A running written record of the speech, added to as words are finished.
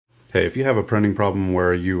Hey, if you have a printing problem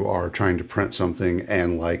where you are trying to print something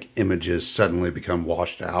and like images suddenly become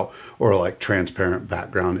washed out or like transparent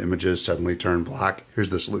background images suddenly turn black,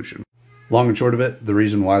 here's the solution. Long and short of it, the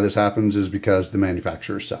reason why this happens is because the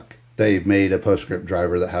manufacturers suck. They made a postscript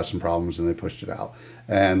driver that has some problems and they pushed it out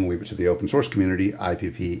and leave it to the open source community,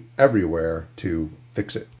 IPP everywhere, to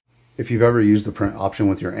fix it. If you've ever used the print option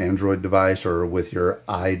with your Android device or with your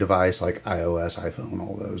device like iOS, iPhone,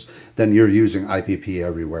 all those, then you're using IPP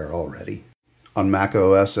everywhere already. On Mac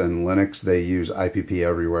OS and Linux, they use IPP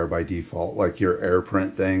everywhere by default. Like your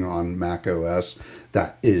AirPrint thing on Mac OS,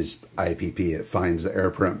 that is IPP. It finds the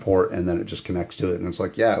AirPrint port and then it just connects to it. And it's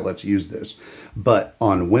like, yeah, let's use this. But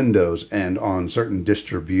on Windows and on certain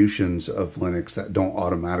distributions of Linux that don't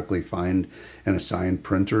automatically find and assign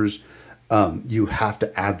printers, you have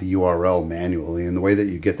to add the URL manually. And the way that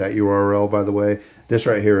you get that URL, by the way, this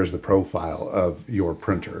right here is the profile of your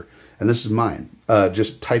printer. And this is mine.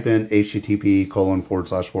 Just type in http://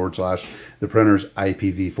 the printer's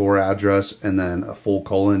IPv4 address and then a full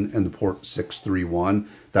colon and the port 631.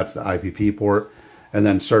 That's the IPP port. And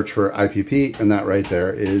then search for IPP, and that right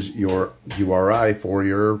there is your URI for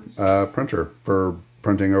your printer for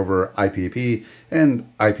printing over IPP and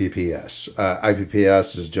IPPS.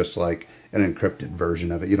 IPPS is just like an encrypted version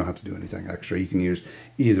of it. You don't have to do anything extra. You can use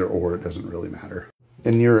either or, it doesn't really matter.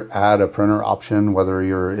 In your add a printer option, whether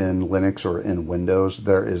you're in Linux or in Windows,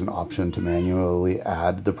 there is an option to manually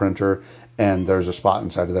add the printer, and there's a spot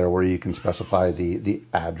inside of there where you can specify the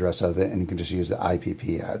address of it, and you can just use the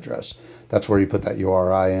IPP address. That's where you put that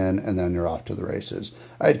URI in, and then you're off to the races.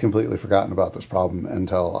 I had completely forgotten about this problem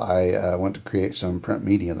until I went to create some print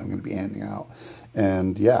media that I'm going to be handing out.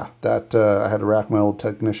 And yeah, that I had to rack my old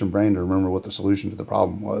technician brain to remember what the solution to the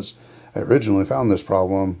problem was. I originally found this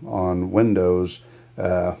problem on Windows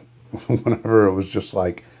whenever it was just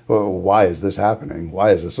like, well, why is this happening?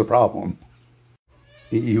 Why is this a problem?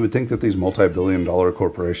 You would think that these multi-billion-dollar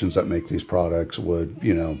corporations that make these products would,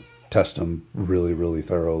 test them really, really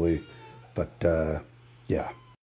thoroughly. But yeah.